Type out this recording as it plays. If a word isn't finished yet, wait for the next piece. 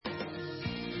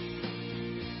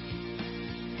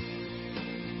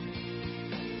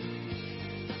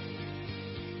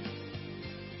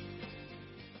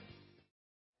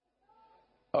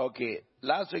Okay,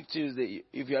 last week Tuesday,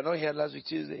 if you are not here last week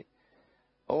Tuesday,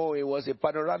 oh, it was a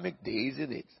panoramic day,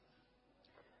 isn't it?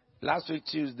 Last week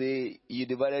Tuesday, you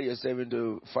divided yourself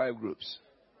into 5 groups.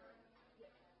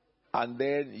 And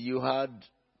then you had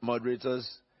moderators,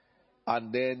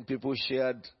 and then people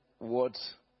shared what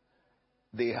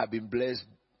they have been blessed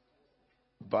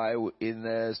by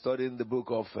in studying the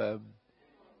book of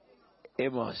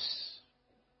Amos.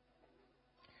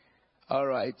 All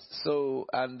right. So,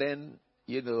 and then,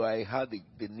 I heard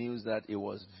the news that it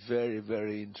was very,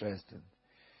 very interesting.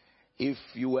 If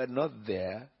you were not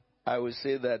there, I would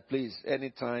say that please,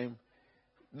 anytime,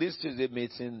 this Tuesday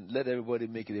meeting, let everybody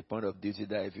make it a point of duty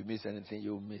that if you miss anything,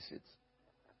 you'll miss it.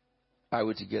 Are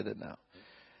we together now?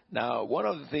 Now, one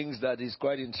of the things that is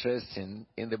quite interesting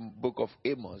in the book of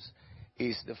Amos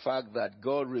is the fact that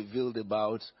God revealed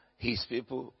about his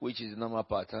people, which is the normal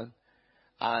pattern,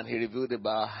 and he revealed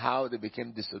about how they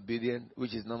became disobedient,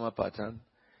 which is normal pattern,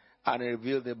 and he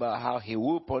revealed about how he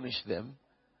will punish them,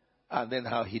 and then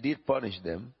how he did punish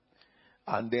them,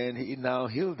 and then he now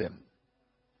healed them.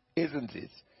 Isn't it?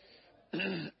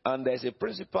 And there's a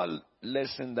principal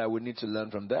lesson that we need to learn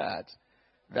from that.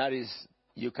 That is,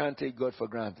 you can't take God for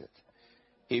granted.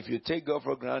 If you take God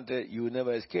for granted, you will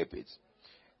never escape it.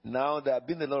 Now, there have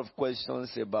been a lot of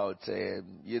questions about,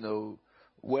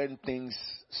 when things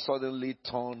suddenly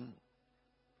turn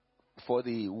for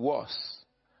the worse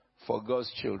for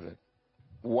God's children.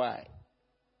 Why?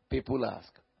 People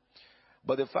ask.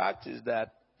 But the fact is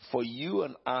that for you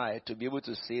and I to be able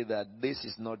to say that this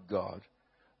is not God,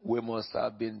 we must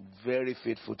have been very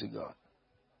faithful to God.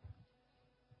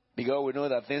 Because we know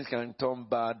that things can turn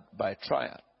bad by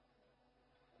trial.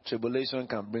 Tribulation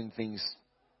can bring things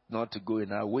not to go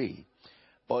in our way.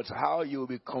 But how you will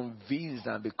be convinced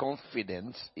and be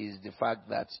confident is the fact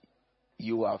that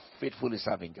you are faithfully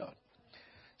serving God.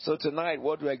 So tonight,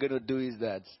 what we are going to do is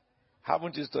that,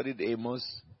 haven't you studied Amos?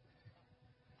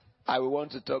 I will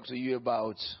want to talk to you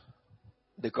about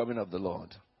the coming of the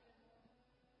Lord,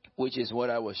 which is what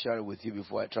I was sharing with you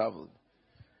before I traveled.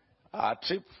 Our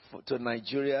trip to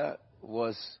Nigeria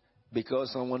was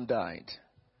because someone died.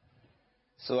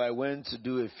 So I went to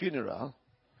do a funeral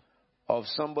of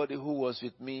somebody who was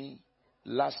with me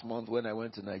last month when I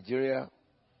went to Nigeria,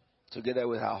 together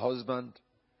with her husband.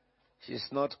 She's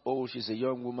not old. She's a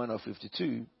young woman of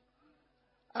 52.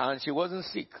 And she wasn't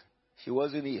sick. She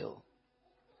wasn't ill.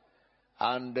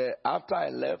 And after I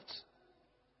left,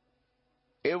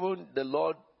 even the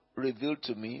Lord revealed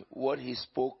to me what he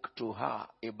spoke to her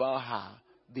about her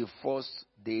the first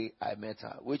day I met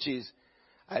her, which is,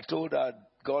 I told her,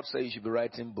 God said you should be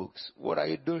writing books. What are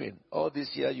you doing? All this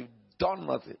year you've done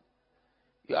nothing.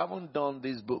 You haven't done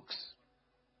these books.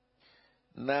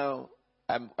 Now,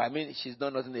 she's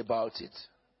done nothing about it.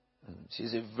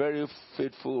 She's a very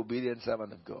faithful, obedient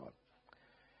servant of God,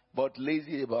 but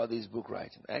lazy about this book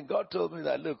writing. And God told me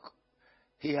that, look,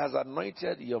 he has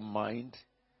anointed your mind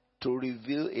to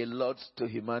reveal a lot to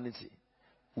humanity,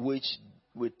 which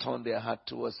will turn their heart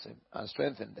towards him and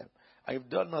strengthen them. And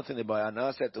you've done nothing about it. And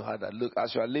I said to her that, look,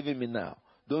 as you are leaving me now,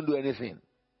 don't do anything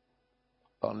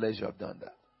unless you have done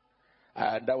that.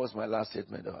 And that was my last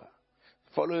statement to her.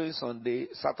 Following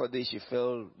Saturday, she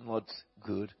felt not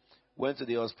good. Went to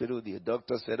the hospital. The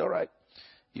doctor said, all right.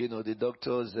 The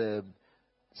doctors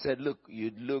said, look,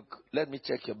 let me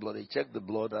check your blood. They checked the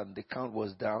blood and the count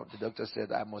was down. The doctor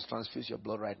said, I must transfuse your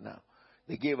blood right now.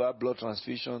 They gave her blood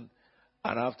transfusion,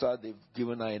 and after they've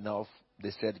given her enough, they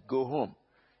said, go home.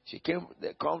 They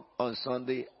come on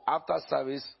Sunday. After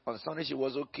service, on Sunday she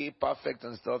was okay, perfect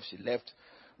and stuff. She left,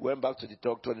 went back to the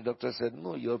doctor. The doctor said,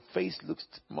 no, your face looks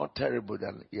more terrible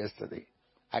than yesterday.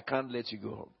 I can't let you go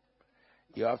home.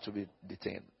 You have to be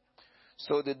detained.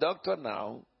 So the doctor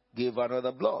now gave her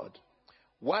another blood.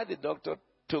 Why the doctor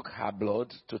took her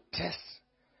blood to test,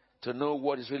 to know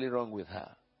what is really wrong with her.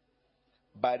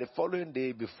 By the following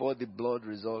day, before the blood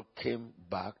result came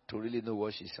back to really know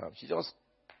what she's having, she just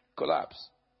collapsed.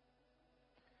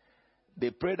 They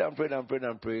prayed and prayed and prayed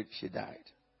and prayed. She died.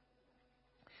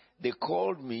 They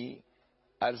called me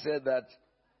and said that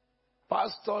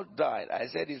pastor died. I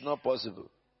said it's not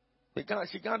possible.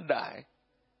 She can't die.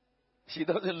 She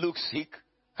doesn't look sick.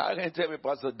 How can you tell me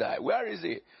pastor died? Where is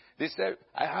he? They said,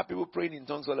 I have people praying in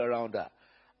tongues all around her.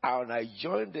 And I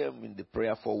joined them in the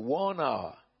prayer for 1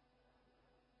 hour.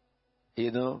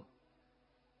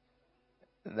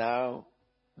 Now,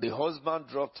 the husband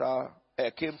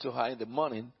came to her in the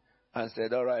morning and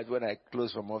said, all right, when I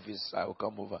close from office, I will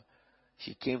come over.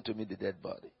 She came to meet the dead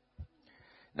body.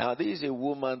 Now, this is a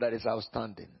woman that is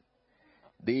outstanding.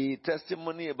 The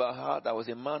testimony about her, there was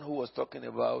a man who was talking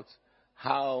about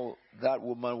how that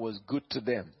woman was good to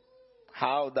them.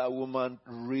 How that woman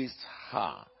raised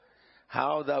her.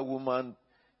 How that woman,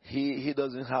 he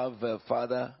doesn't have a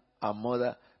father and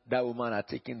mother. That woman had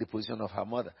taken the position of her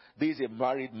mother. This is a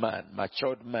married man,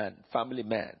 matured man, family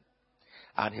man.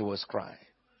 And he was crying.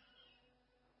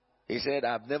 He said,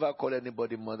 I've never called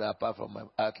anybody mother apart from my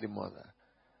earthly mother.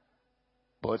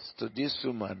 But to this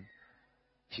woman,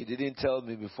 she didn't tell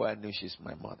me before I knew she's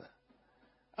my mother.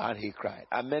 And he cried.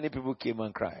 And many people came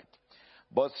and cried.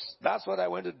 But that's what I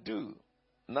went to do.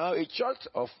 Now a church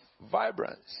of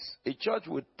vibrance, a church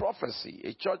with prophecy,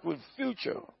 a church with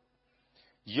future,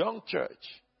 young church.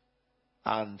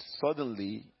 And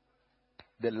suddenly,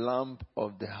 the lamp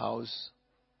of the house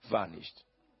vanished.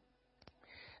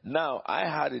 Now, I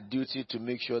had a duty to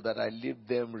make sure that I leave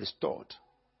them restored.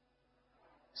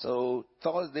 So,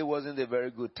 Thursday wasn't a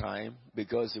very good time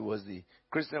because it was the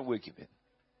Christian Wakekeeping.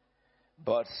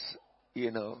 But,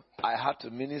 I had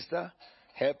to minister,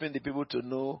 helping the people to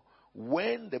know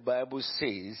when the Bible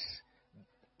says,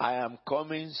 I am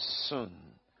coming soon.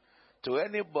 To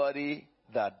anybody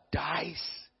that dies,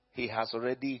 he has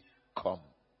already come.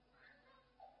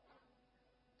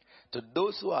 To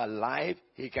those who are alive,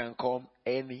 he can come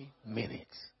any minute.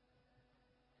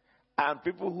 And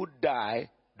people who die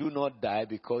do not die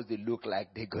because they look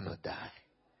like they're going to die.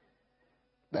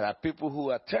 There are people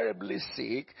who are terribly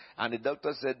sick, and the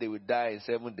doctor said they will die in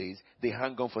 7 days. They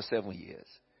hang on for 7 years.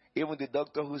 Even the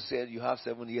doctor who said you have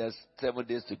 7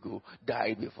 days to go,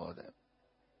 died before them.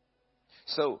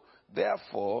 So,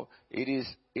 therefore, it is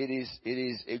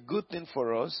a good thing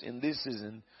for us in this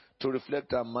season to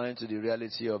reflect our mind to the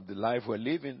reality of the life we're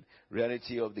living,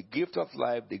 reality of the gift of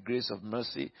life, the grace of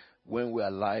mercy when we're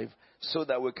alive, so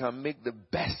that we can make the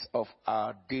best of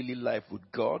our daily life with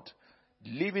God,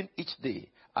 living each day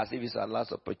as if it's our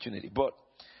last opportunity. But,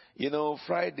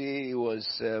 Friday was,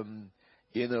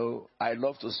 I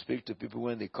love to speak to people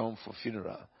when they come for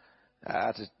funeral. I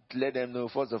had to let them know,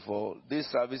 first of all, these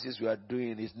services we are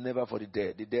doing is never for the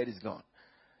dead. The dead is gone.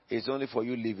 It's only for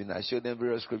you living. I showed them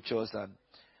various scriptures, and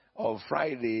on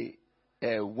Friday,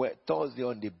 Thursday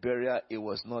on the burial, it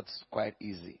was not quite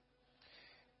easy.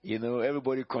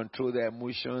 Everybody control their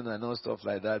emotion and all stuff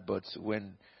like that, but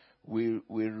when we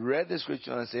read the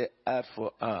scripture and said, earth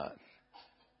for earth,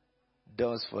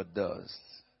 dust for dust,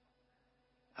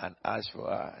 and ash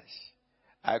for ash,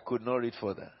 I could not read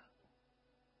further.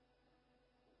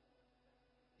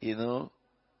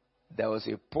 There was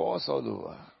a pause all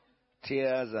over,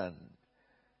 tears and,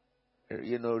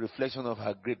 reflection of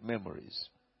her great memories.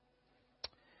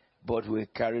 But we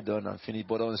carried on and finished.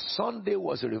 But on Sunday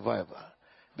was a revival,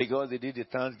 because they did the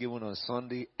Thanksgiving on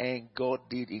Sunday, and God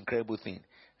did incredible things.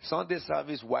 Sunday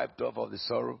service wiped off of the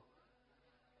sorrow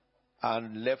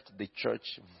and left the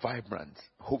church vibrant,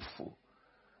 hopeful.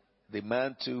 The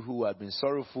man too who had been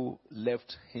sorrowful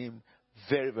left him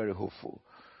very, very hopeful.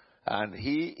 And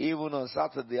he, even on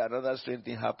Saturday, another strange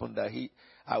thing happened that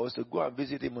I was to go and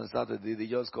visit him on Saturday. They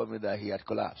just called me that he had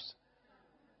collapsed.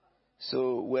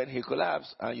 So when he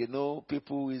collapsed, and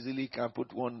people easily can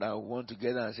put one and one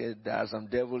together and say there are some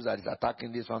devils that is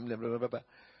attacking this family, blah, blah, blah, blah.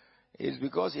 It's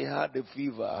because he had the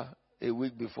fever a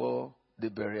week before the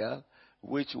burial,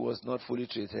 which was not fully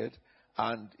treated,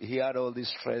 and he had all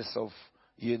this stress of,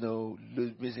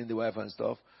 missing the wife and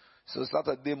stuff. So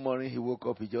Saturday morning he woke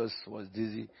up, he just was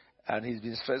dizzy. And he's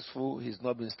been stressful. He's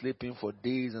not been sleeping for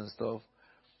days and stuff.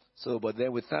 So, but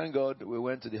then we thank God. We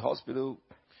went to the hospital,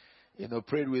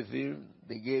 prayed with him.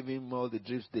 They gave him all the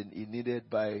drips that he needed.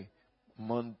 By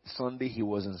Sunday, he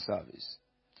was in service.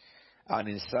 And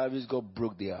in service, God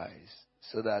broke the eyes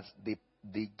so that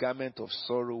the garment of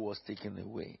sorrow was taken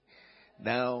away.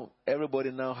 Now,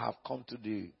 everybody now have come to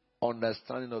the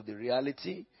understanding of the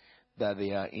reality that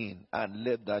they are in and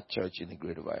led that church in a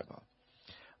great revival.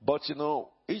 But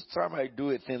each time I do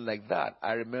a thing like that,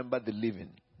 I remember the living.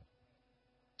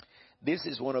 This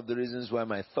is one of the reasons why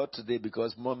my thought today,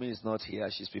 because mommy is not here,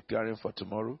 she's preparing for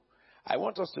tomorrow. I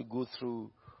want us to go through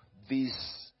this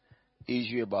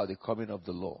issue about the coming of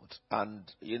the Lord.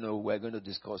 And, we're going to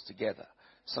discuss together.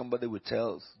 Somebody will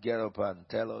get up and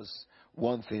tell us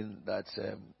one thing that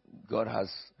God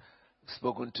has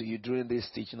spoken to you during this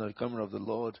teaching of the coming of the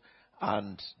Lord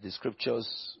and the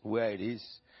scriptures where it is.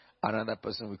 Another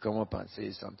person will come up and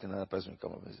say something. Another person will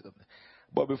come up and say something.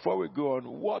 But before we go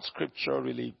on, what scripture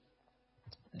really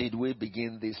did we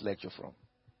begin this lecture from?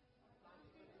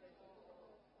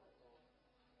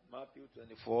 Matthew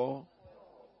 24,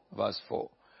 verse 4.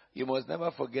 You must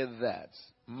never forget that.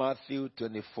 Matthew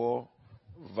 24,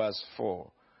 verse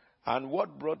 4. And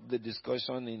what brought the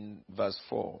discussion in verse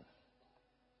 4?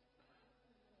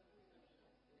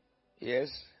 Yes?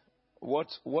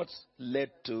 what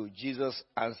led to Jesus'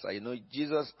 answer?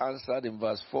 Jesus answered in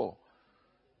verse 4,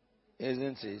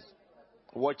 isn't it?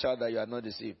 Watch out that you are not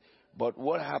deceived. But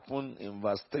what happened in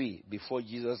verse 3 before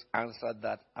Jesus answered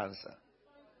that answer?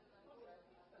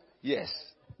 Yes.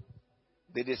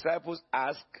 The disciples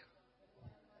asked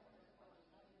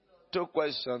two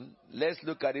questions. Let's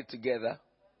look at it together.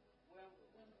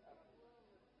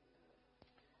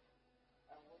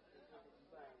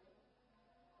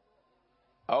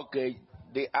 Okay.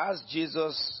 They asked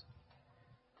Jesus,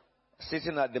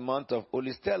 sitting at the Mount of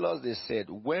Olives, tell us, they said,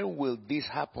 when will this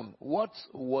happen? What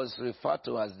was referred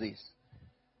to as this?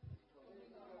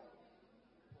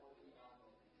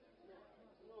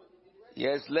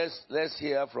 Yes, let's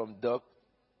hear from Doc.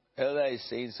 Elder is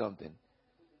saying something.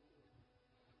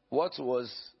 What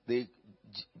was this?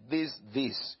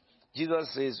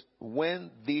 Jesus says,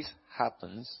 when this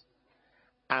happens,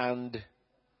 and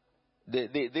they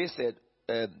said,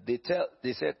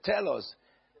 tell us.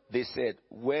 They said,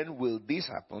 when will this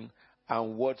happen,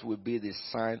 and what will be the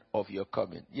sign of your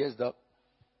coming? Yes, Doc.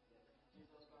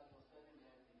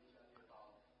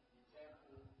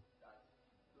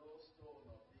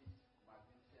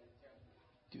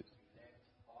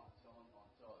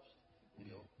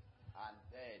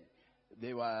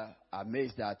 They were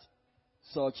amazed that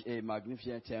such a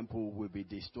magnificent temple will be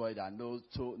destroyed and no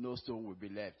stone will be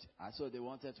left. And so they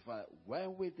wanted to find out,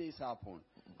 when will this happen?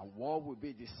 And what will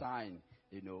be the sign,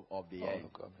 of the end?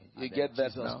 You get that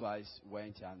Jesus now? Christ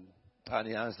went and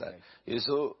he answered.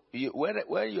 So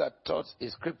when you are taught a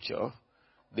scripture,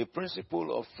 the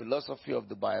principle of philosophy of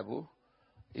the Bible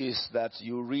is that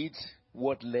you read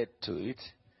what led to it,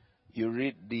 you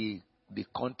read the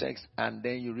context, and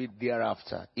then you read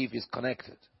thereafter, if it's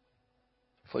connected,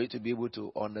 for you to be able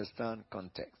to understand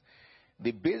context.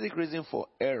 The basic reason for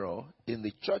error in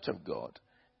the church of God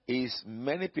is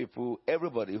many people,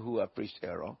 everybody who have preached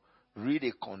error, read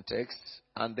a context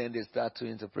and then they start to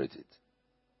interpret it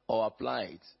or apply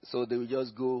it. So they will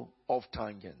just go off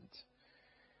tangent.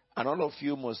 And all of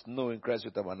you must know in Christ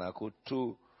with Tabernacle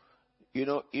too,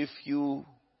 if you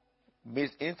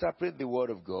misinterpret the word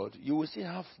of God, you will still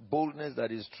have boldness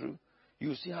that is true. You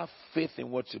will still have faith in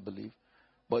what you believe.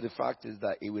 But the fact is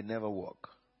that it will never work.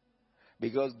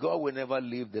 Because God will never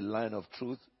leave the line of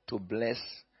truth to bless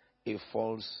a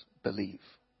false belief.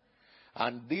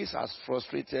 And this has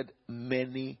frustrated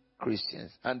many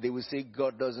Christians. And they will say,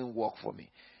 God doesn't work for me.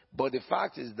 But the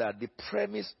fact is that the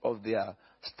premise of their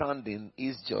standing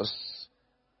is just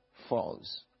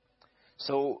false.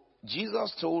 So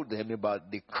Jesus told them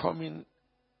about the coming,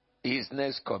 his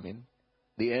next coming,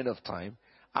 the end of time,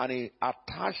 and he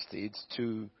attached it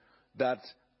to that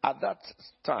at that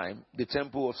time the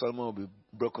temple of Solomon will be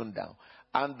broken down,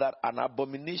 and that an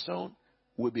abomination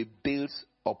will be built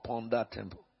upon that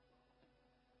temple.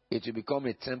 It will become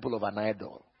a temple of an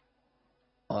idol.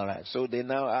 All right. So they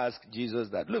now ask Jesus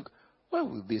that, look,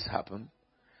 when will this happen?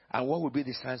 And what will be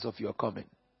the signs of your coming?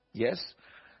 Yes?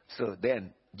 So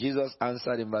then Jesus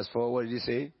answered in verse 4. What did he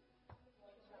say?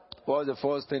 What was the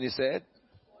first thing he said?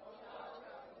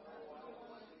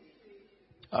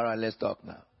 All right, let's talk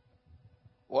now.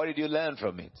 What did you learn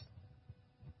from it?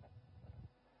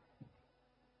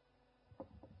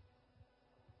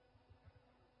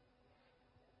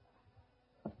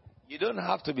 You don't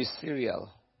have to be serial.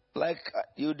 Like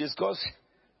you discussed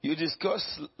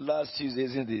last Tuesday,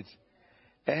 isn't it?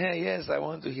 Yes, I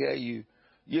want to hear you.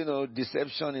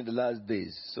 Deception in the last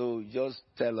days. So just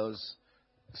tell us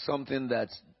something that,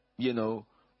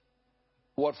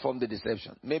 what form the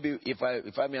deception. Maybe if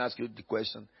I may ask you the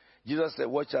question, Jesus said,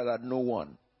 watch out that no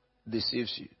one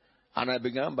deceives you. And I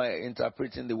began by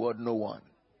interpreting the word no one.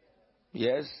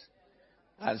 Yes?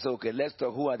 And so, okay, let's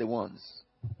talk. Who are the ones?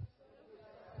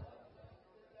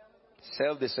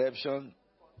 Self-deception.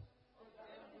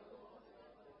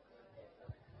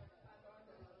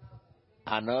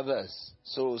 And others.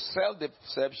 So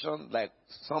self-deception, like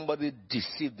somebody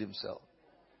deceived himself.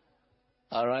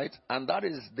 All right? And that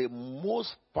is the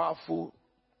most powerful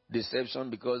deception,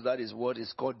 because that is what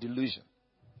is called delusion.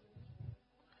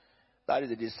 That is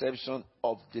the deception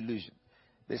of delusion.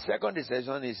 The second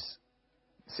deception is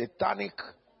satanic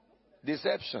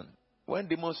deception. When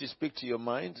demons will speak to your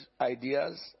mind,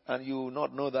 ideas, and you will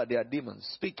not know that they are demons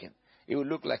speaking. It will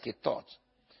look like a thought.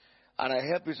 And I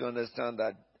help you to understand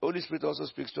that Holy Spirit also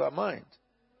speaks to our mind.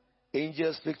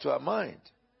 Angels speak to our mind.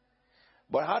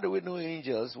 But how do we know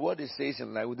angels? What it says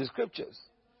in line with the scriptures.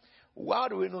 How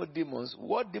do we know demons?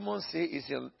 What demons say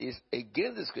is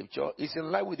against the scripture, is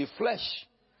in line with the flesh,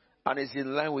 and is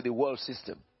in line with the world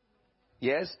system.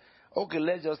 Yes? Okay,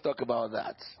 let's just talk about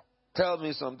that. Tell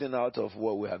me something out of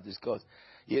what we have discussed.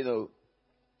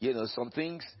 some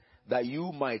things that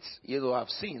you might, have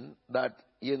seen that,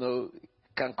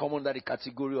 can come under the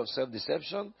category of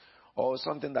self-deception, or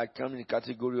something that comes in the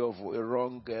category of a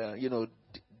wrong,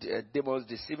 demons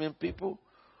deceiving people,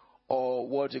 or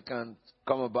what you can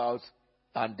come about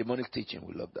and demonic teaching.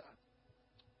 We love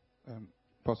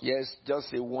that. Yes, just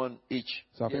say one each.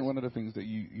 So I think one of the things that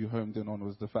you homed in on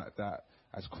was the fact that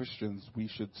as Christians we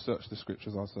should search the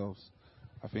scriptures ourselves.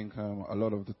 I think a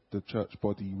lot of the church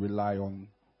body rely on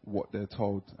what they're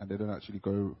told, and they don't actually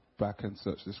go back and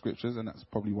search the scriptures, and that's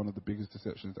probably one of the biggest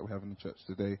deceptions that we have in the church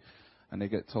today. And they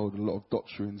get told a lot of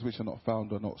doctrines which are not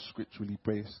found or not scripturally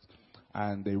based,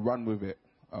 and they run with it.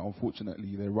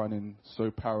 Unfortunately, they're running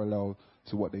so parallel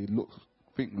to what they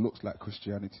think looks like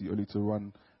Christianity, only to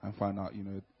run and find out,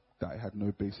 that it had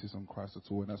no basis on Christ at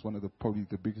all. And that's one of probably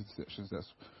the biggest deceptions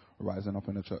that's rising up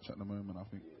in the church at the moment, I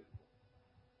think.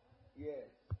 Yes.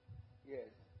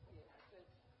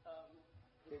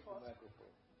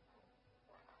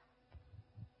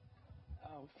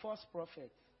 False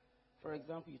prophets. For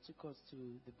example, you took us to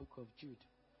the book of Jude,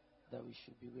 that we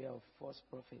should beware of false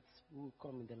prophets who will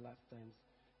come in the last times,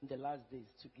 in the last days,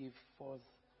 to give false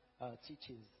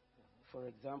teachings. For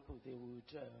example, they would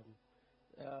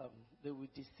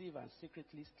deceive and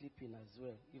secretly sleep in as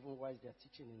well, even while they are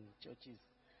teaching in churches,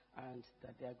 and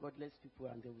that they are godless people,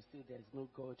 and they will say there is no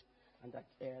God, and that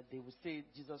they will say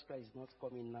Jesus Christ is not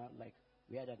coming now, like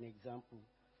we had an example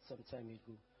some time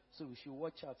ago. So we should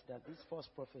watch out that these false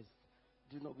prophets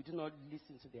we do not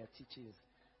listen to their teachings.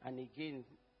 And again,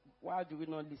 why do we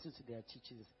not listen to their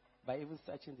teachings? By even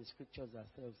searching the scriptures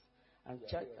ourselves and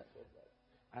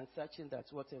searching that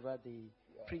whatever they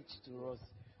preach to us,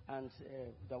 and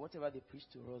that whatever they preach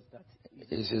to us, that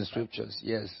is in scriptures.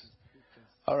 Yes.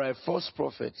 All right, false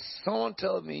prophets. Someone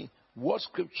tell me what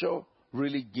scripture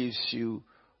really gives you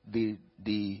the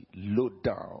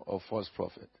lowdown of false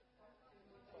prophet.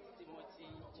 1 Timothy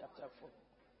chapter 4.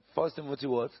 1 Timothy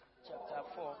what? Chapter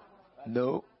 4.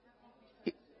 No.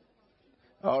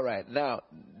 All right. Now,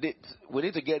 we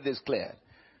need to get this clear.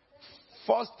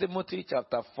 1 Timothy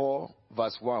chapter 4,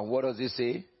 verse 1. What does it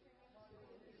say?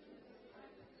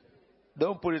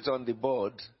 Don't put it on the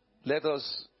board. Let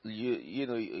us,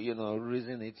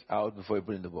 reason it out before you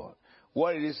put it in the board.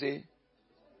 What did it say?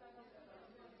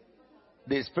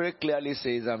 The Spirit clearly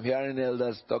says, I'm hearing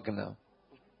elders talking now.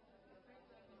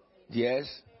 Yes.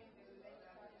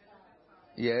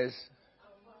 Yes.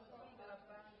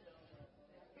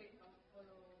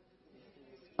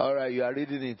 All right, you are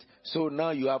reading it. So now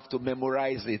you have to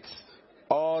memorize it.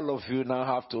 All of you now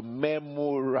have to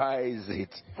memorize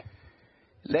it.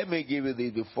 Let me give you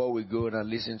this before we go and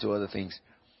listen to other things.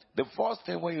 The first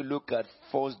thing when you look at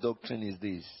false doctrine is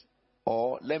this.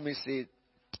 Or let me say,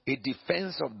 a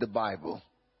defense of the Bible.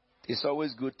 It's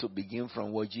always good to begin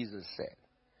from what Jesus said.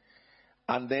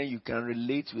 And then you can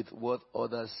relate with what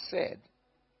others said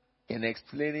in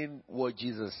explaining what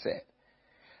Jesus said.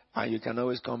 And you can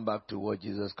always come back to what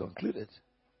Jesus concluded.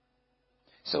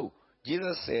 So,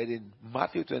 Jesus said in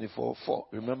Matthew 24:4.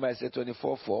 Remember I said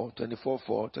 24:4,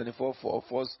 24:4, 24:4,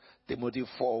 1 Timothy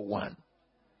 4:1.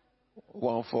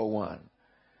 1:4:1.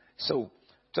 So,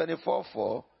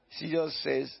 24:4, Jesus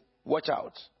says, watch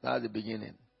out. That's the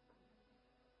beginning.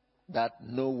 That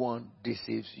no one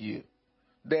deceives you.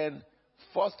 Then,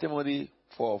 1 Timothy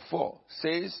 4:4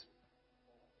 says,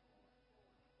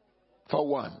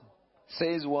 4:1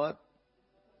 says what?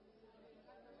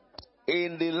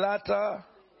 In the latter,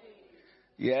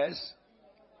 yes,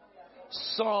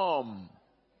 some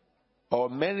or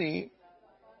many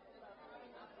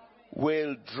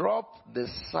will drop the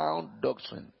sound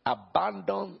doctrine,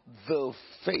 abandon the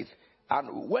faith.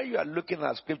 And when you are looking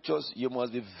at scriptures, you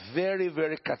must be very,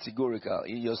 very categorical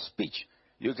in your speech.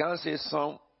 You can't say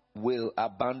some will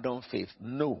abandon faith.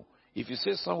 No. If you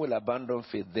say some will abandon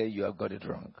faith, then you have got it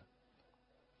wrong.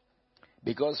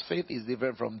 Because faith is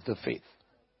different from the faith.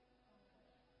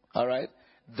 All right?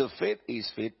 The faith is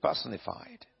faith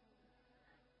personified.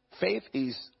 Faith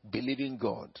is believing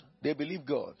God. They believe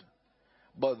God.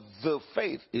 But the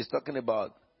faith is talking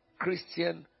about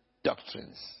Christian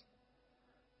doctrines.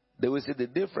 They will see the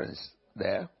difference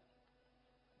there.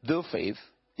 The faith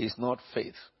is not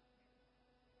faith.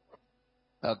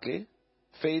 Okay?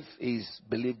 Faith is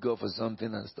believe God for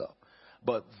something and stuff.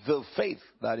 But the faith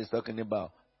that is talking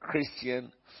about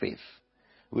Christian faith,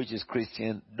 which is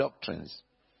Christian doctrines,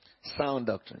 sound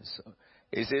doctrines. So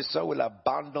it says, some will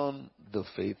abandon the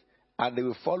faith and they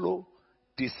will follow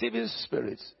deceiving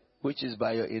spirits, which is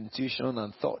by your intuition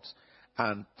and thoughts,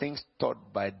 and things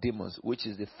taught by demons, which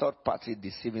is the third party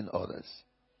deceiving others.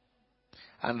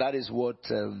 And that is what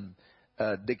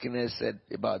Deaconess said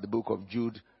about the book of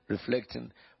Jude,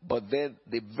 reflecting. But then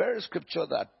the very scripture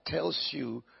that tells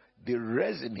you the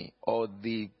resume or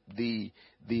the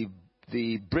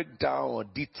breakdown or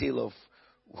detail of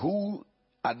who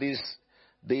are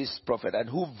this prophet and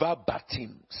who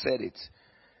verbatim said it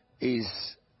is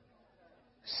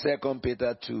 2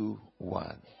 Peter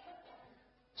 2:1.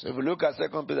 So if we look at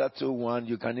 2 Peter 2:1,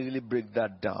 you can easily break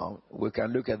that down. We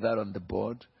can look at that on the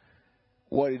board.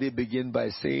 What did he begin by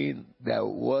saying? There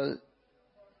was,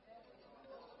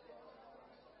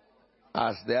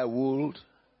 as their would.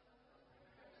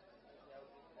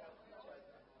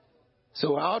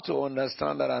 So how to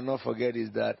understand that and not forget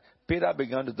is that Peter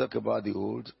began to talk about the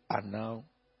old and now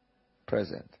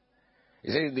present.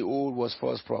 He said in the old was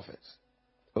false prophets.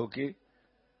 Okay?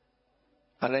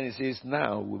 And then he says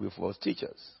now will be false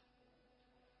teachers.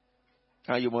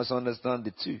 And you must understand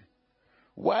the two.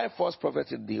 Why false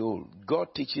prophets in the old?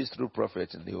 God teaches through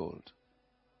prophets in the old.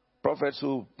 Prophets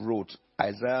who wrote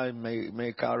Isaiah,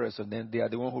 Micah, rest of them, they are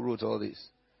the one who wrote all this.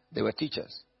 They were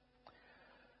teachers.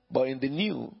 But in the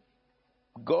new,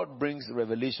 God brings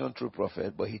revelation through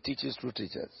prophet, but he teaches through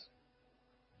teachers.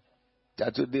 They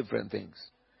are two different things.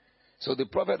 So the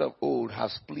prophet of old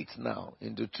has split now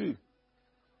into two.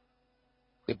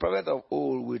 The prophet of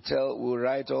old will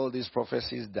write all these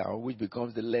prophecies down, which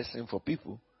becomes the lesson for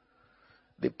people.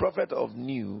 The prophet of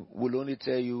new will only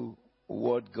tell you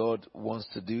what God wants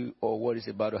to do or what is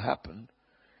about to happen.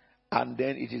 And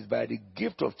then it is by the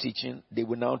gift of teaching, they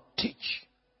will now teach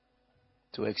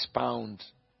to expound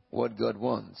what God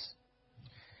wants.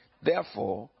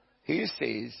 Therefore, he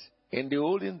says, in the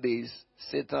olden days,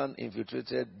 Satan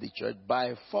infiltrated the church by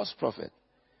a false prophet.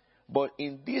 But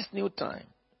in this new time,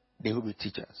 they will be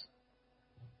teachers.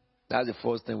 That's the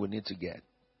first thing we need to get.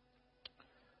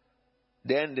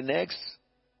 Then the next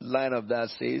line of that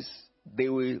says, they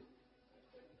will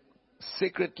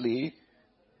secretly.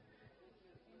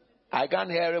 I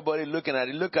can't hear everybody looking at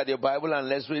it. Look at your Bible and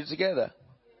let's read it together.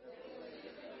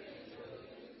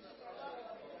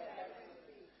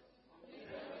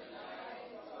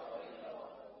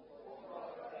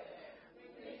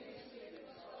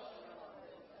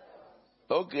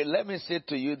 Okay, let me say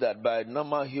to you that by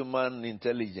normal human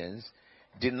intelligence,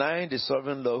 denying the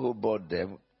sovereign Lord who bought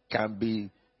them can be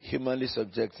humanly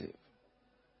subjective.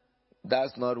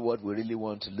 That's not what we really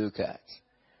want to look at.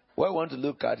 What we want to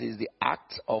look at is the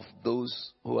act of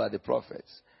those who are the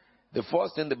prophets. The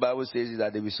first thing the Bible says is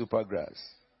that they will super grass.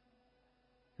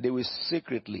 They will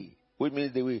secretly, which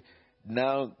means they will,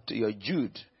 now to your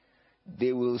Jude,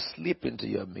 they will slip into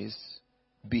your midst,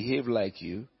 behave like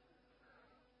you,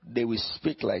 they will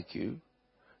speak like you,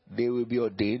 they will be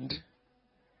ordained,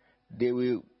 they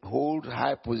will hold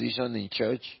high position in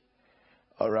church,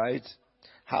 all right?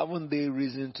 Haven't they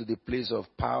risen to the place of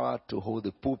power to hold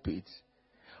the pulpit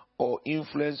or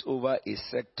influence over a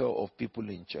sector of people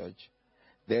in church?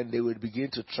 Then they will begin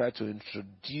to try to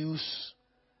introduce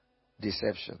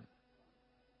deception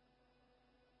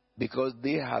because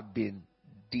they have been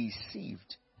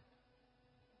deceived.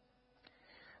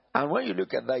 And when you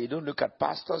look at that, you don't look at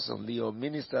pastors only or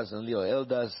ministers only or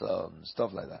elders,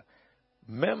 stuff like that.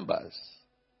 Members.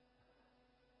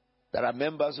 There are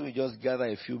members who just gather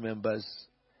a few members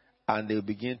and they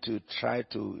begin to try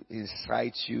to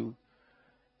incite you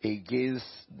against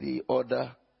the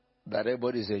order that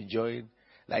everybody is enjoying.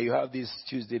 Like you have this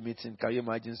Tuesday meeting. Can you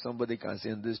imagine somebody can say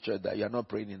in this church that you are not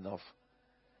praying enough?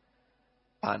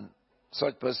 And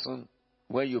such person,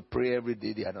 when you pray every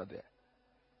day, they are not there.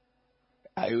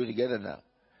 Are you together now?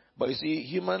 But you see,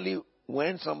 humanly,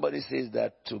 when somebody says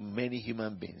that to many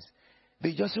human beings,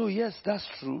 they just say, oh, yes, that's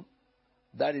true.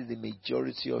 That is the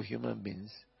majority of human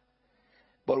beings.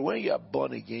 But when you are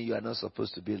born again, you are not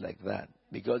supposed to be like that.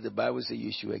 Because the Bible says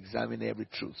you should examine every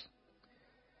truth.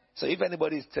 So if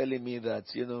anybody is telling me that,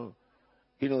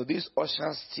 this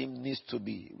ushers team needs to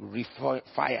be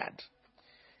fired,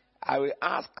 I will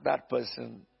ask that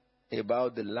person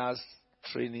about the last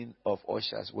training of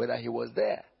ushers, whether he was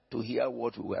there to hear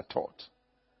what we were taught.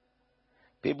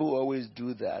 People who always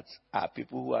do that are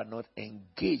people who are not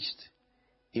engaged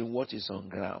in what is on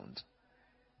ground.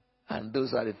 And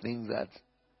those are the things that,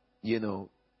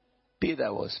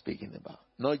 Peter was speaking about.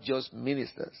 Not just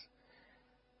ministers.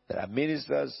 There are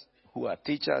ministers who are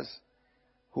teachers,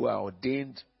 who are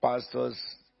ordained pastors,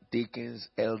 deacons,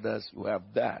 elders, who have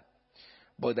that.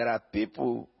 But there are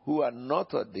people who are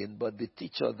not ordained, but they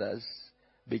teach others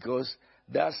because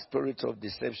that spirit of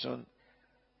deception,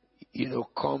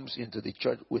 comes into the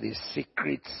church with a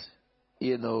secret,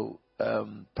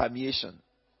 permeation.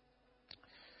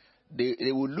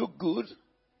 They will look good,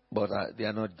 but they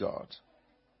are not God.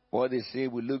 What they say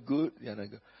will look good. You're not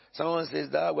good. Someone says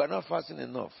that we're not fasting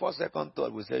enough. First, second,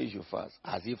 third, we say you should fast.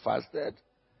 Has he fasted?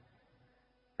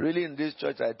 Really, in this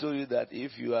church, I told you that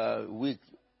if you are weak,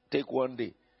 take one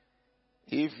day.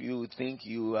 If you think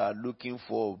you are looking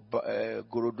for a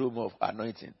gorodom of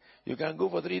anointing, you can go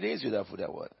for 3 days without food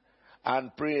and water.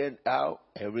 And pray out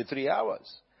every 3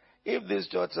 hours. If this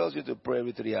church tells you to pray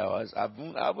every 3 hours, I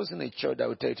haven't seen a church that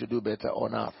will tell you to do better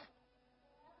on earth.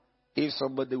 If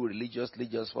somebody will religiously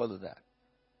just follow that.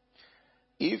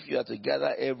 If you are to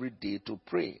gather every day to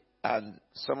pray, and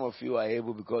some of you are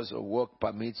able because your work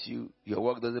permits you, your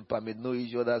work doesn't permit, no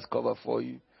issue, others cover for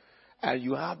you, and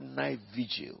you have night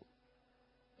vigil,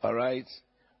 all right,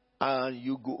 and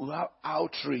you have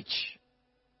outreach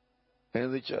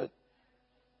in the church,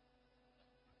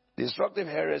 destructive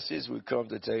heresies will come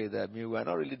to tell you that we're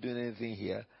not really doing anything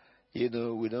here. We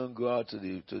don't go out to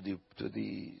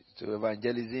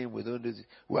evangelism. We don't do this.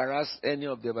 Whereas any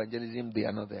of the evangelism, they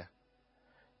are not there.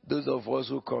 Those of us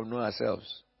who come know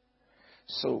ourselves.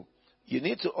 So you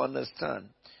need to understand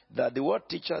that the word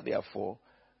teacher, therefore,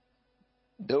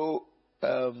 though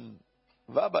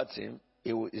verbatim,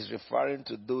 it is referring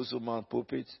to those who mount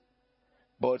pulpits,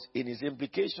 but in its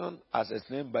implication, as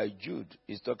explained by Jude,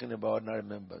 is talking about ordinary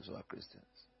members who are Christians.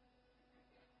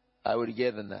 I will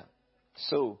get in that.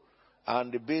 So,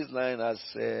 and the baseline, as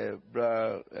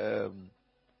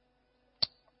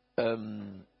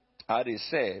Adi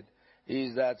said,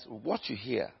 is that what you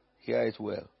hear it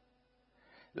well.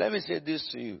 Let me say this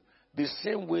to you. The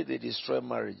same way they destroy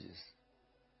marriages,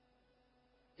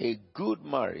 a good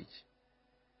marriage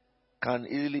can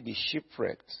easily be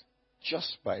shipwrecked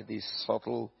just by this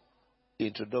subtle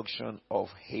introduction of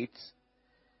hate,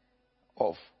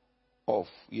 of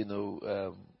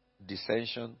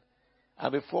dissension.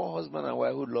 And before husband and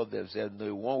wife who love themselves,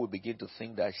 one will begin to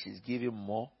think that she's giving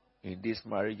more in this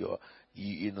marriage, or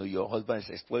your husband is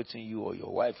exploiting you, or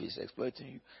your wife is exploiting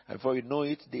you. And before you know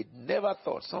it, they never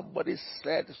thought. Somebody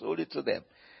sold it to them.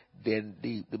 Then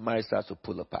the marriage starts to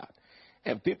pull apart.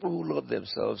 And people who love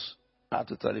themselves are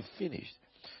totally finished.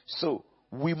 So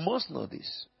we must know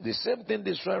this. The same thing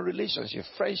destroys relationship,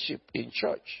 friendship in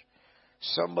church.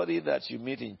 Somebody that you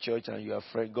meet in church and you are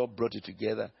friend, God brought you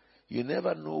together. You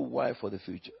never know why for the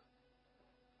future.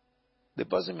 The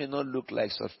person may not look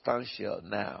like substantial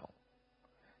now.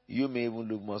 You may even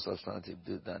look more substantive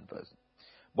than that person.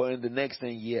 But in the next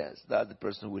 10 years, that's the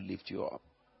person who will lift you up.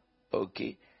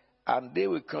 Okay? And they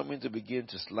will come in to begin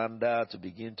to slander, to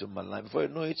begin to malign. Before you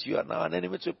know it, you are now an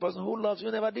enemy to a person who loves you,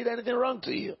 never did anything wrong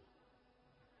to you.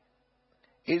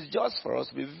 It's just for us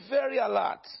to be very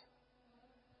alert.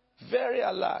 Very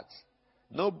alert.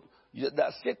 No,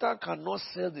 that Satan cannot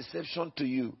sell deception to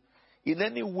you in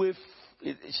any way,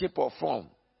 shape, or form.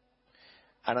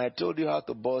 And I told you how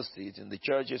to bust it. In the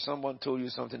church, if someone told you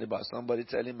something about somebody,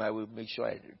 tell him, I will make sure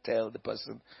I tell the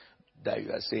person that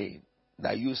you are saying,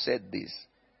 that you said this.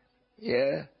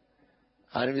 Yeah?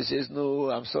 And if he says,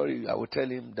 no, I'm sorry, I will tell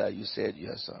him that you said you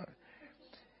are sorry.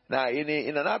 Now, in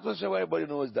an atmosphere where everybody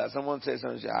knows that someone says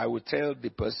something, I will tell the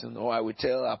person, or I will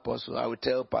tell apostle, I will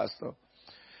tell pastor,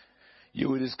 you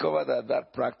will discover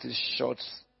that practice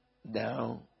shuts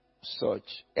down such,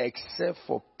 except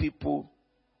for people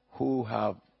who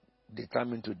have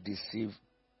determined to deceive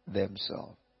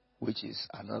themselves, which is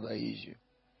another issue.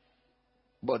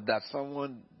 But that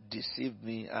someone deceived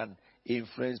me and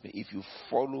influenced me, if you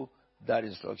follow that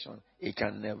instruction, it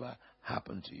can never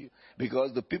happen to you.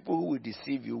 Because the people who will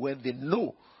deceive you, when they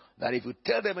know that if you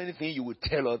tell them anything, you will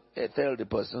tell the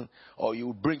person, or you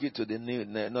will bring it to the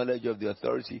knowledge of the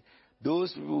authority,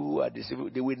 those people who are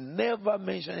deceived, they will never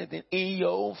mention anything in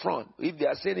your own front. If they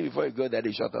are saying it before you go there,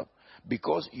 they shut up.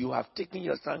 Because you have taken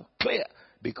your stand clear,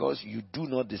 because you do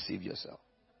not deceive yourself.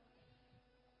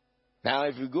 Now,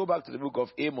 if you go back to the book of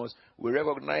Amos, we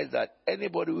recognize that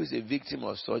anybody who is a victim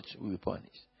of such will be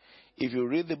punished. If you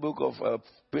read the book of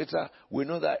Peter, we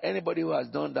know that anybody who has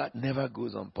done that never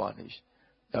goes unpunished.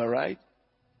 All right?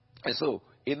 And so,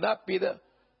 in that Peter,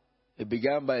 it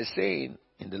began by saying,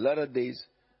 in the latter days,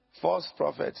 false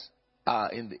prophets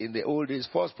are, in the old days,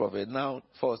 false prophets, now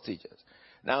false teachers.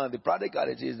 Now, the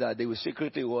practicality is that they will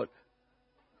secretly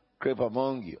creep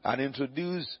among you and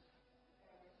introduce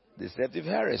deceptive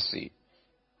heresy.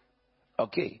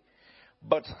 Okay.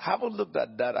 But having looked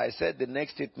at that, I said the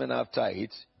next statement after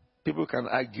it, people can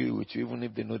argue with you even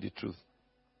if they know the truth.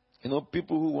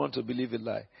 People who want to believe a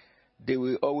lie, they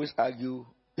will always argue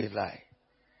a lie.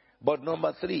 But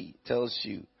number 3 tells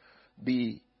you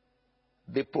the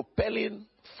propelling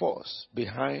force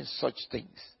behind such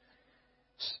things.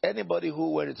 Anybody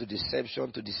who went into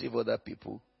deception to deceive other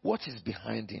people, what is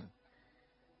behind him?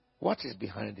 What is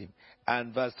behind him?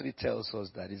 And verse 3 tells us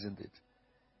that, isn't it?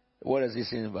 What does he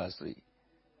say in verse 3?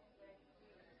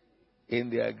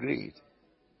 In their greed.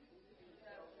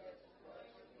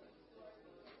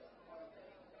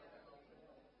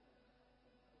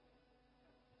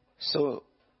 So,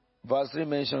 verse 3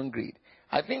 mentioned greed.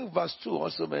 I think verse 2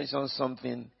 also mentions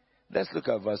something. Let's look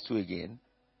at verse 2 again.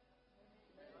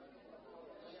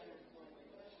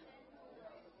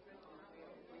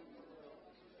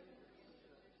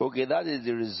 Okay, that is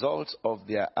the result of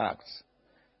their acts.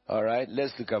 All right,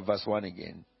 let's look at verse 1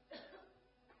 again.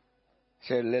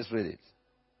 Let's read it.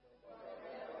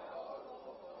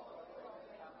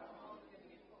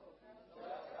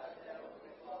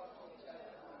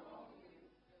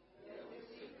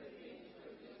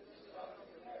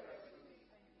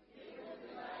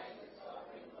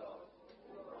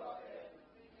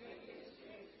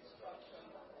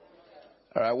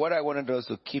 All right, what I wanted us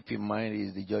to keep in mind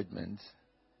is the judgment,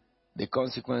 the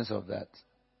consequence of that,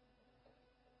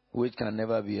 which can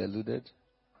never be eluded.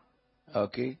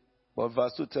 Okay? But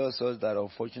verse 2 tells us that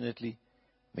unfortunately,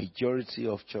 majority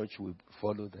of church will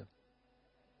follow them.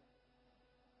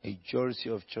 Majority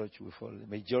of church will follow them.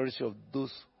 Majority of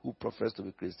those who profess to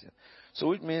be Christian. So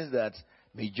which means that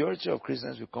majority of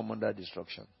Christians will come under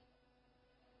destruction.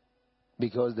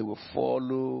 Because they will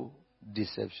follow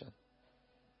deception.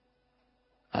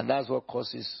 And that's what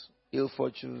causes ill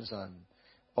fortunes and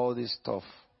all this stuff.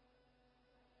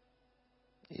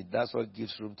 That's what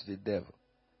gives room to the devil.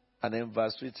 And then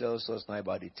verse 3 tells us now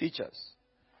about the teachers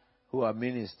who are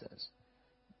ministers.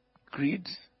 Greed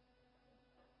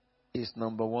is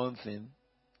number one thing.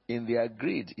 In their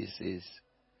greed, it says,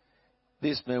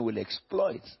 these men will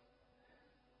exploit.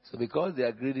 So because they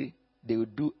are greedy, they will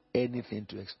do anything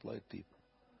to exploit people.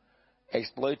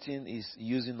 Exploiting is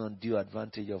using undue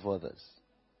advantage of others.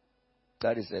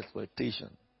 That is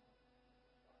exploitation.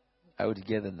 Are we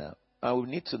together now? And we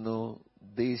need to know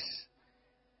this.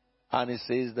 And it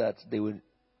says that they will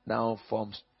now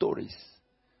form stories.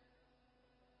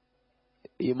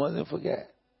 You mustn't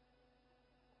forget.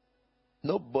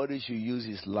 Nobody should use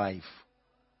his life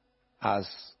as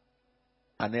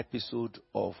an episode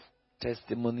of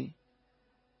testimony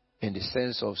in the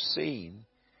sense of saying,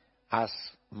 as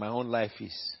my own life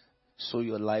is, so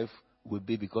your life will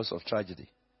be because of tragedy.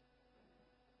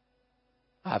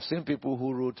 I've seen people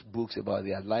who wrote books about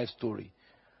their life story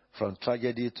from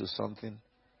tragedy to something,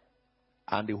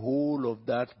 and the whole of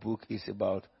that book is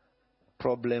about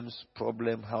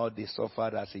how they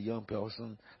suffered as a young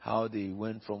person, how they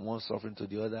went from one suffering to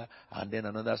the other, and then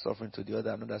another suffering to the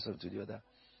other, another suffering to the other.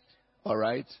 All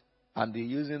right? And they're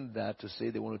using that to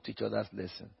say they want to teach others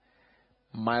lesson.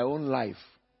 My own life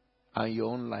and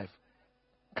your own life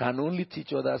can only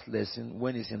teach others lesson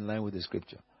when it's in line with the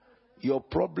scripture. Your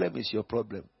problem is your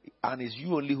problem, and it's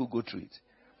you only who go through it.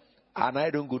 And I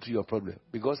don't go through your problem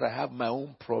because I have my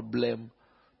own problem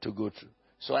to go through.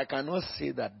 So I cannot say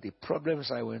that the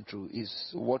problems I went through is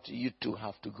what you two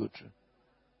have to go through.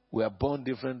 We are born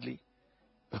differently.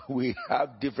 We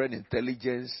have different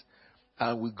intelligence,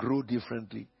 and we grow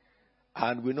differently.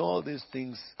 And we know all these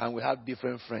things, and we have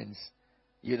different friends.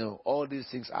 You know, all these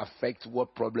things affect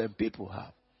what problem people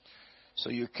have. So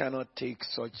you cannot take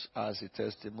such as a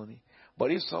testimony.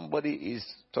 But if somebody is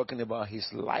talking about his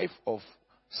life of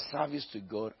service to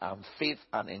God and faith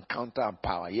and encounter and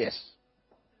power, yes.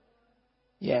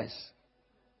 Yes.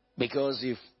 Because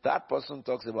if that person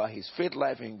talks about his faith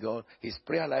life in God, his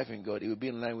prayer life in God, it will be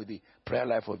in line with the prayer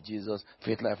life of Jesus,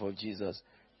 faith life of Jesus.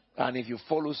 And if you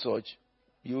follow such,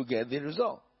 you will get the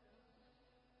result.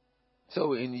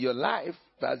 So in your life,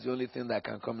 that's the only thing that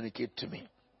can communicate to me.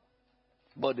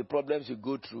 But the problems you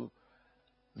go through,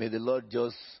 may the Lord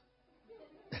just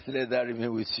let that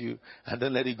remain with you and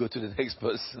don't let it go to the next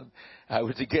person. Are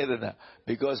we together now?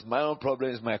 Because my own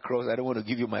problem is my cross. I don't want to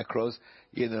give you my cross,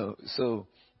 you know. So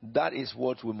that is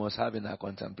what we must have in our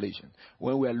contemplation.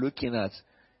 When we are looking at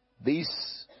this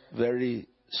very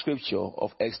scripture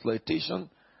of exploitation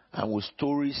and with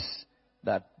stories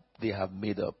that they have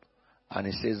made up. And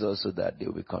it says also that they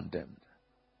will be condemned.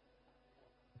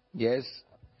 Yes?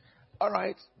 All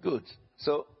right, good.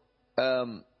 So,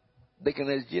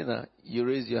 Deaconess Gina, you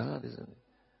raise your hand, isn't it?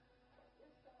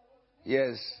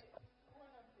 Yes.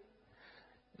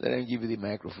 Let him give you the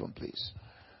microphone, please.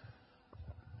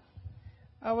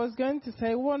 I was going to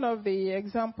say one of the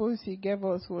examples he gave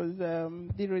us was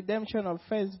the redemption of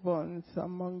firstborns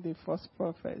among the false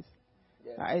prophets.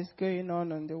 Yes. That is going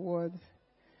on in the world.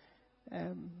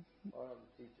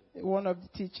 One of the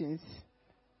teachings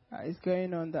that is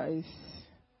going on that is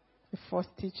the false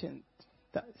teaching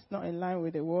that is not in line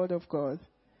with the word of God.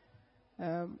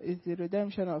 Is the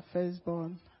redemption of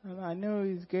firstborn And I know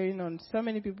it's going on. So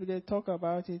many people, they talk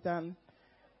about it, and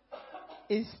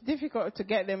it's difficult to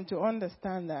get them to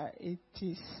understand that it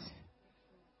is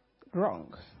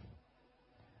wrong.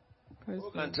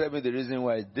 Who can tell me the reason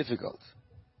why it's difficult?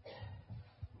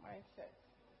 Mindset.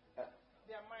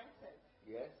 Their mindset.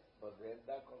 Yes, but then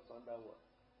that comes under what?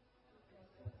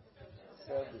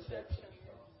 Self-deception.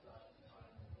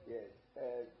 Yes,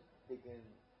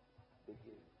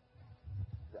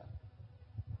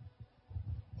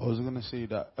 I was going to say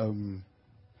that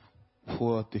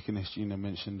before Deaconess Gina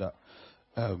mentioned that,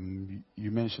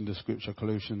 you mentioned the scripture,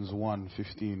 Colossians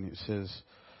 1:15. It says,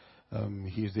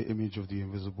 he is the image of the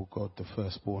invisible God, the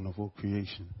firstborn of all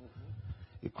creation.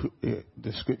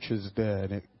 The scripture is there,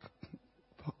 and it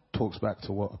talks back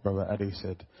to what Brother Ade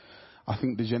said. I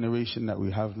think the generation that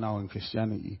we have now in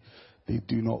Christianity, they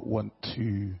do not want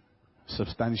to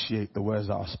substantiate the words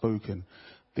that are spoken.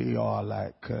 They are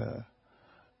like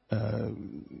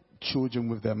children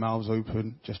with their mouths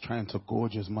open, just trying to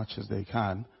gorge as much as they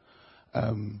can,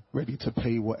 ready to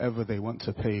pay whatever they want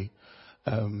to pay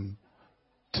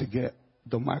to get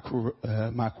the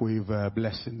microwave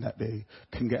blessing that they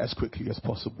can get as quickly as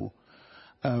possible.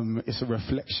 It's a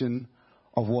reflection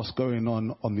of what's going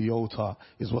on the altar,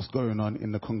 is what's going on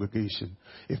in the congregation.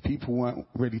 If people weren't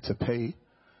ready to pay,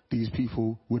 these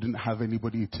people wouldn't have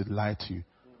anybody to lie to.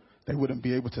 They wouldn't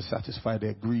be able to satisfy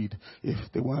their greed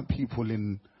if there weren't people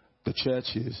in the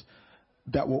churches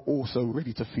that were also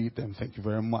ready to feed them. Thank you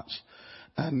very much.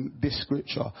 And this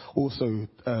scripture also,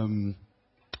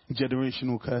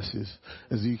 generational curses,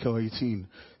 Ezekiel 18.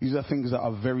 These are things that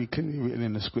are very clearly written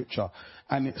in the scripture.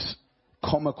 And it's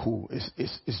comical,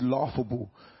 it's laughable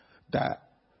that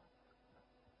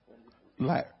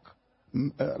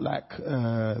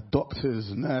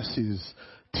doctors, nurses,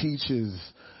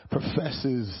 teachers,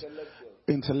 professors,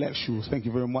 intellectuals, thank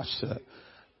you very much, sir,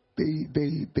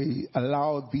 they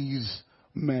allow these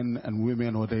men and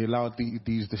women, or they allow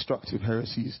these destructive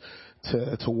heresies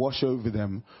to wash over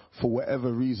them for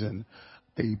whatever reason.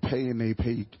 They pay and they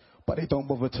pay, but they don't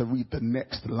bother to read the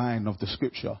next line of the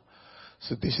scripture.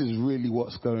 So this is really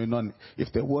what's going on.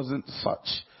 If there wasn't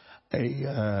such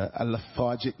a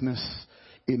lethargicness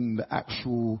in the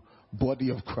actual body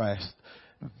of Christ,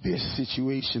 this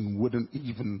situation wouldn't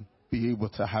even be able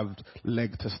to have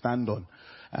leg to stand on.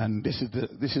 And this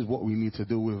is what we need to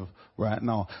deal with right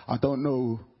now. I don't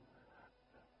know.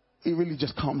 It really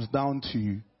just comes down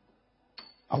to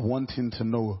a wanting to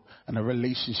know and a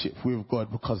relationship with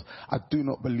God, because I do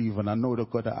not believe, and I know the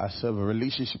God that I serve, a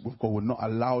relationship with God will not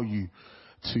allow you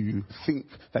to think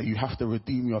that you have to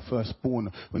redeem your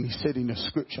firstborn, when he said in the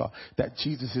scripture that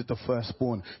Jesus is the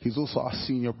firstborn. He's also our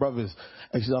senior brothers.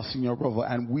 He's our senior brother,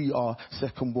 and we are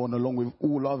secondborn along with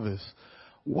all others.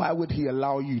 Why would he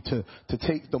allow you to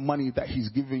take the money that he's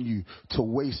given you to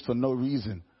waste for no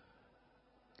reason?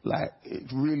 Like,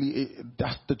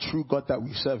 that's the true God that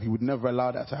we serve. He would never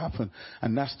allow that to happen.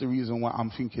 And that's the reason why I'm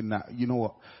thinking that, you know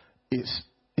what, it's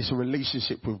a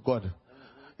relationship with God.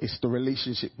 It's the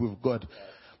relationship with God.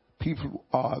 People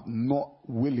are not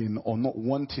willing or not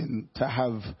wanting to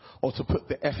have, or to put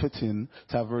the effort in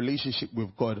to have a relationship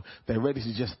with God. They're ready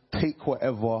to just take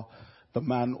whatever the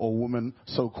man or woman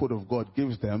so-called of God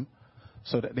gives them,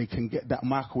 so that they can get that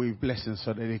microwave blessing,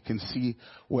 so that they can see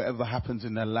whatever happens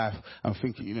in their life and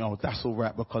thinking, you know, that's all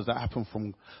right because that happened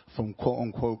from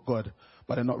quote-unquote God.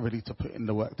 But they're not ready to put in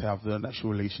the work to have the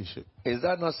actual relationship. Is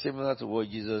that not similar to what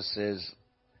Jesus says?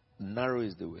 Narrow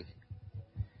is the way.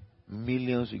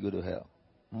 Millions will go to hell.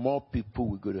 More people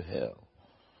will go to hell.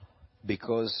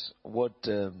 Because what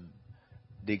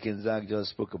Deacon Zach just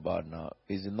spoke about now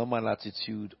is the normal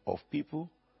attitude of people.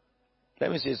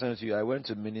 Let me say something to you. I went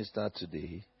to minister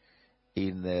today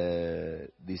in the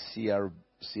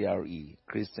CRE,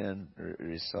 Christian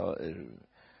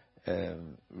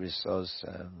Resource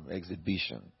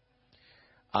Exhibition.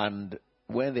 And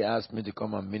when they asked me to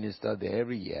come and minister there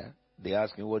every year, they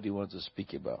asked me, what do you want to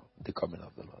speak about? The coming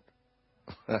of the Lord.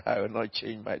 I will not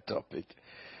change my topic.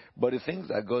 But the things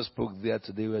that God spoke there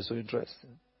today were so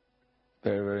interesting.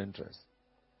 Very, very interesting.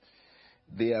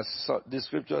 The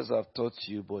scriptures have taught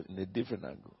you, but in a different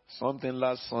angle. Something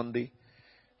last Sunday,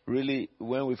 really,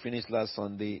 when we finished last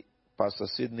Sunday, Pastor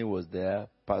Sidney was there,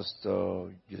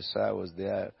 Pastor Josiah was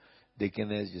there,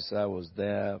 Deaconess Josiah was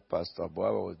there, Pastor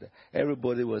Boaba was there.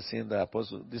 Everybody was saying the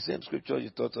apostle, the same scripture you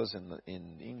taught us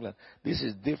in England. This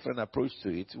is different approach to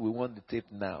it. We want the tape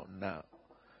now.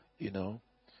 You know.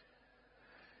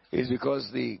 It's because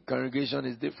the congregation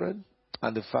is different,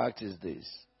 and the fact is this.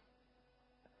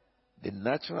 The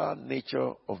natural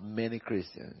nature of many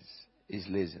Christians is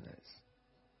laziness.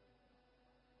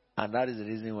 And that is the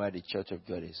reason why the Church of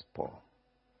God is poor.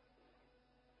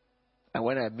 And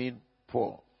when I mean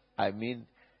poor, I mean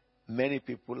many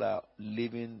people are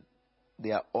living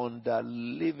their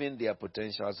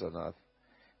potentials on earth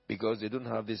because they don't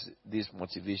have this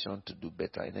motivation to do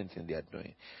better in anything they are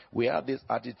doing. We have this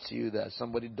attitude that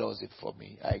somebody does it for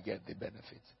me, I get the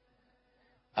benefit.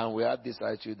 And we have this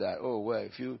attitude that, oh, well,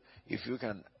 if you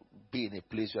can be in a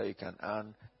place where you can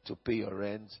earn to pay your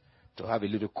rent, to have a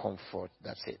little comfort,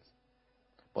 that's it.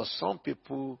 But some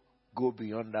people go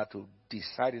beyond that to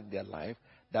decide in their life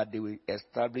that they will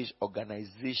establish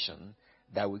organization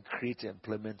that will create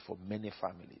employment for many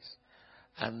families.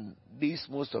 And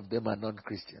most of them are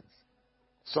non-Christians.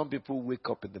 Some people wake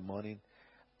up in the morning.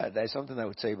 There's something I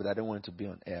would tell you, but I don't want it to be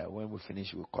on air. When we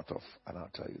finish, we'll cut off, and I'll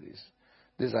tell you this.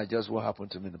 These are just what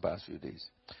happened to me in the past few days.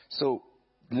 So,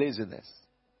 laziness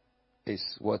is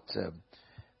what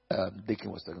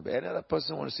Deacon was talking about. Any other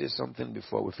person want to say something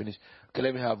before we finish? Okay,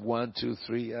 let me have 1, 2,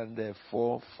 3, and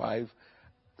 4, 5,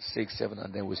 6, 7,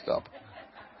 and then we stop.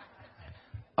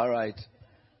 All right.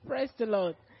 Praise the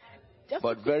Lord.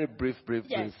 But very brief,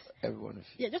 yes. everyone of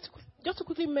Yeah, you. just to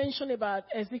quickly mention about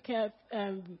Ezekiel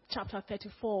chapter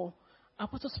 34.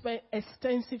 Apostle spent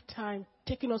extensive time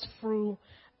taking us through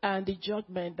the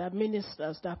judgment that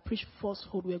ministers that preach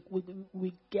falsehood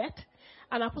we get.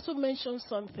 And Apostle mentioned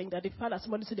something that the fact that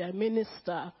somebody said they're a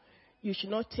minister, you should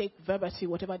not take verbatim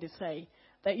whatever they say.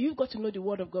 That you've got to know the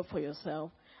Word of God for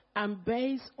yourself. And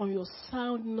based on your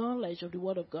sound knowledge of the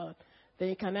Word of God, then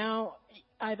you can now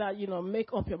either,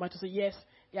 make up your mind to say, yes,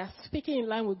 they are speaking in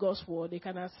line with God's Word. They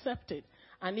can accept it.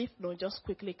 And if not, just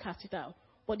quickly cast it out.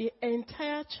 But the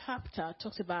entire chapter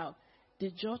talks about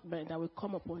the judgment that will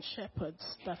come upon shepherds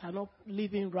that are not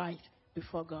living right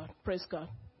before God. Praise God.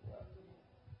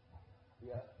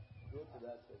 Yeah. Go to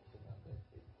that section.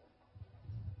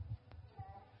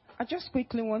 I just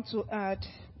quickly want to add,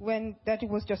 when Daddy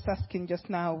was just asking just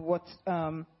now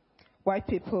why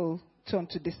people turn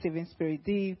to deceiving spirit,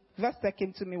 the verse that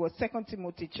came to me was 2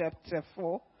 Timothy chapter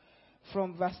 4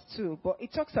 from verse 2. But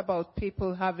it talks about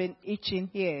people having itching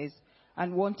ears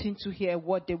and wanting to hear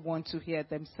what they want to hear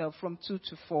themselves, from 2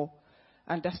 to 4.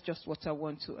 And that's just what I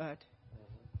want to add.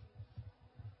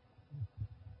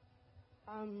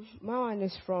 My one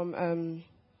is from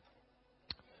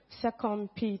 2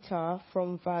 Peter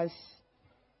from verse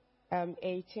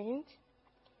 18.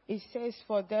 It says,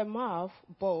 for their mouth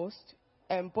boast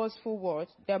and boastful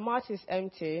words. Their mouth is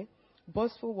empty,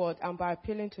 boastful word, and by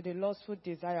appealing to the lustful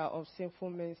desire of sinful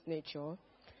men's nature,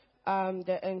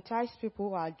 they entice people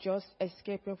who are just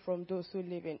escaping from those who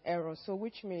live in error. So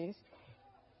which means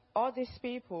all these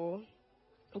people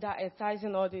that are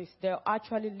enticing all this, they're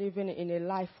actually living in a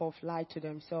life of lie to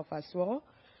themselves as well.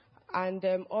 And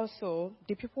also,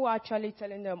 the people who are actually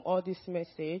telling them all this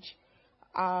message,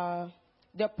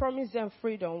 they promise them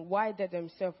freedom while they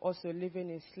themselves also living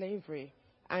in slavery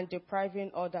and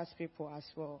depriving others people as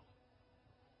well.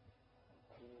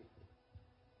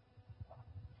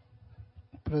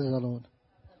 Praise the Lord.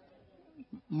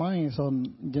 Mine is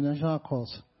on generational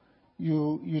curse.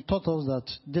 You taught us that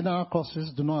general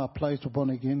curses do not apply to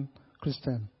born-again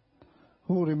Christian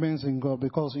who remains in God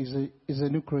because he's a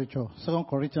new creature. 2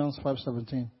 Corinthians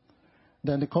 5:17.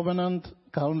 Then the covenant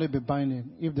can only be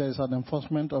binding if there is an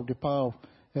enforcement of the power of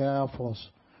a higher force.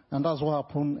 And that's what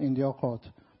happened in the occult.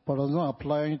 But does not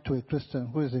apply to a Christian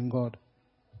who is in God.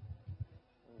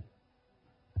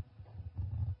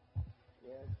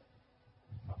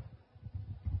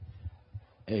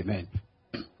 Amen.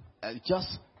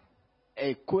 Just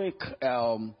a quick,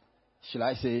 shall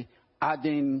I say,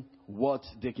 adding what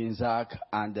Deacon Zach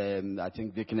and I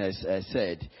think Deacon has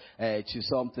said to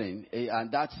something.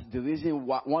 And that's the reason,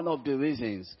 one of the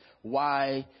reasons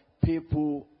why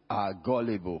people are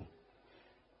gullible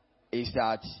is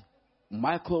that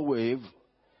microwave,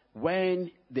 when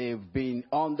they've been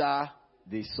under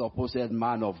the supposed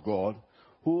man of God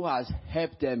who has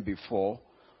helped them before,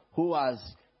 who has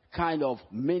kind of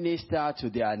ministered to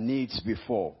their needs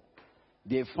before,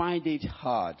 they find it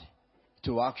hard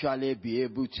to actually be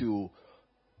able to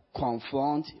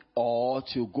confront or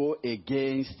to go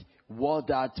against what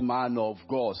that man of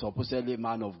God, supposedly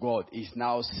man of God, is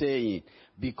now saying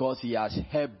because he has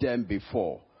helped them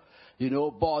before.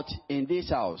 But in this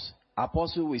house,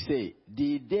 Apostle will say,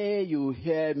 the day you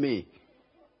hear me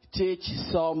teach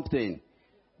something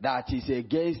that is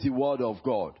against the word of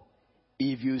God,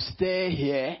 if you stay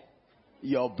here,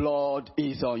 your blood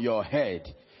is on your head.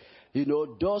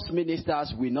 Those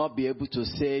ministers will not be able to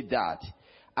say that.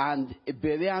 And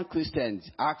Berean Christians,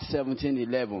 Acts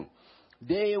 17:11,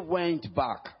 they went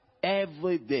back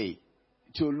every day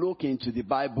to look into the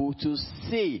Bible to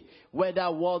see whether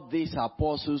what these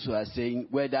apostles were saying,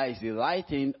 whether it's the right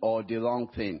thing or the wrong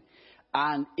thing.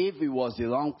 And if it was the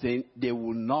wrong thing, they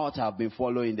would not have been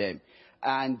following them.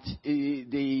 And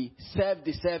the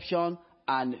self-deception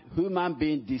and human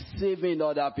being deceiving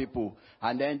other people.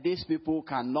 And then these people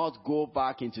cannot go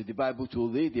back into the Bible to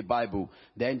read the Bible.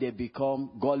 Then they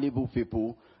become gullible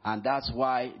people. And that's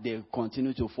why they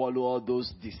continue to follow all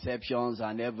those deceptions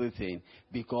and everything.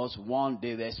 Because one,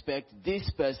 they respect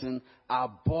this person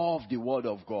above the word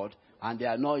of God. And they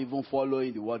are not even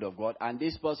following the word of God. And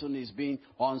this person is being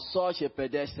on such a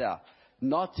pedestal,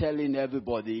 not telling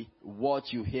everybody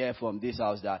what you hear from this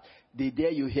house, that the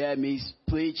day you hear me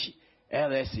preach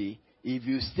heresy, if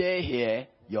you stay here,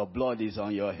 your blood is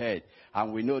on your head.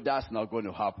 And we know that's not going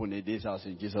to happen in this house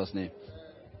in Jesus' name.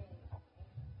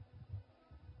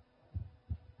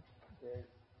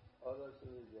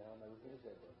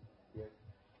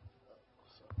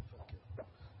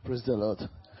 Praise the Lord.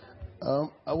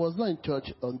 I was not in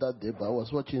church on that day, but I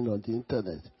was watching on the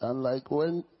internet. And like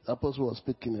when Apostle was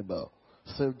speaking about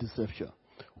self-deception,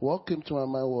 what came to my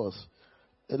mind was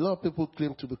a lot of people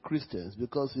claim to be Christians,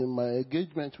 because in my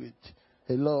engagement with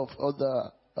a lot of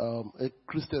other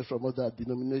Christians from other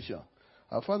denominations,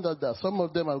 I found out that some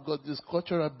of them have got this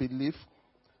cultural belief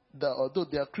that although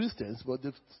they are Christians, but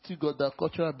they've still got that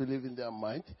cultural belief in their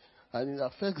mind, and it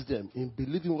affects them in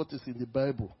believing what is in the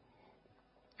Bible.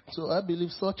 So I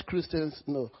believe such Christians,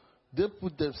 they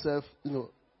put themselves,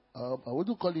 I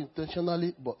wouldn't call it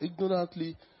intentionally, but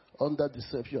ignorantly under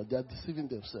deception. They are deceiving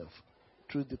themselves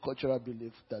through the cultural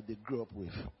belief that they grew up with.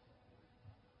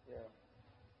 Yeah.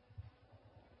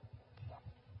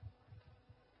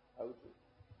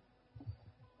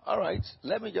 All right.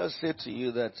 Let me just say to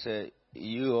you that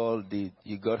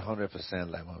you got 100%,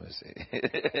 like Mama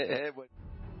said.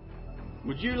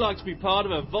 Would you like to be part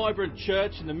of a vibrant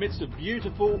church in the midst of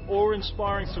beautiful,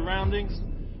 awe-inspiring surroundings?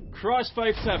 Christ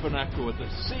Faith Tabernacle at the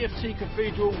CFT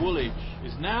Cathedral, Woolwich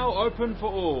is now open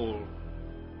for all.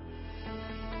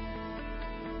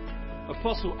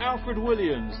 Apostle Alfred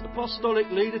Williams, apostolic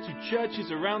leader to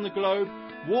churches around the globe,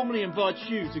 warmly invites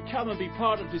you to come and be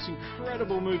part of this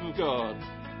incredible move of God.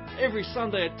 Every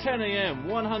Sunday at 10 a.m,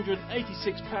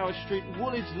 186 Power Street,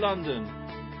 Woolwich, London.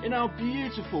 In our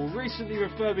beautiful, recently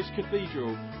refurbished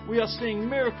cathedral, we are seeing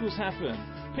miracles happen,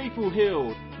 people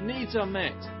healed, needs are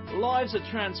met, lives are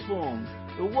transformed.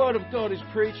 The Word of God is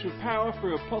preached with power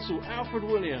through Apostle Alfred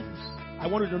Williams. I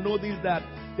want you to know this, that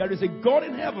there is a God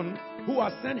in heaven who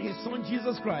has sent His Son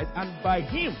Jesus Christ, and by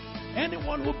Him,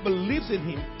 anyone who believes in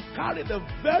Him carries the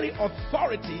very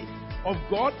authority of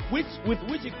God with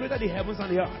which He created the heavens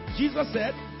and the earth. Jesus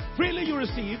said, freely you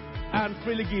receive and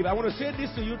freely give. I want to say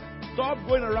this to you. Stop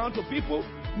going around to people.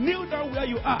 Kneel down where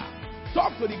you are.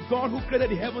 Talk to the God who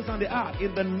created the heavens and the earth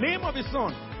in the name of His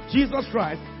Son, Jesus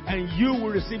Christ, and you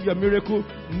will receive your miracle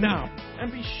now.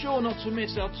 And be sure not to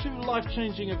miss our 2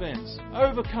 life-changing events.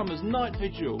 Overcomers Night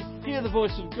Vigil. Hear the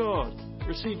voice of God.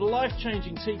 Receive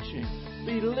life-changing teaching.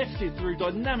 Be lifted through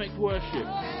dynamic worship.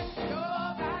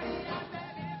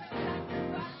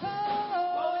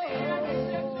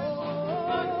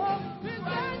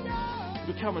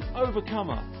 Become an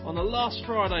overcomer on the last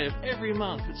Friday of every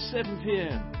month at 7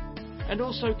 p.m. And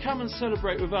also come and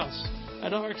celebrate with us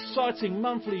at our exciting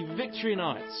monthly Victory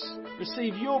Nights.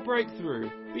 Receive your breakthrough.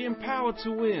 Be empowered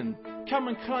to win. Come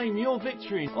and claim your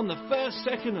victory on the 1st,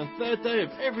 2nd and 3rd day of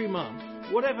every month.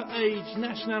 Whatever age,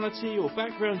 nationality or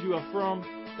background you are from,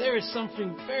 there is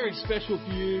something very special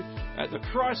for you at the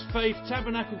Christ Faith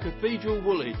Tabernacle Cathedral,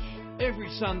 Woolwich. Every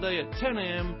Sunday at 10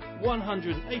 a.m,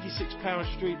 186 Power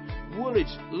Street, Woolwich,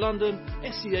 London,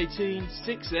 SE18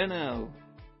 6NL.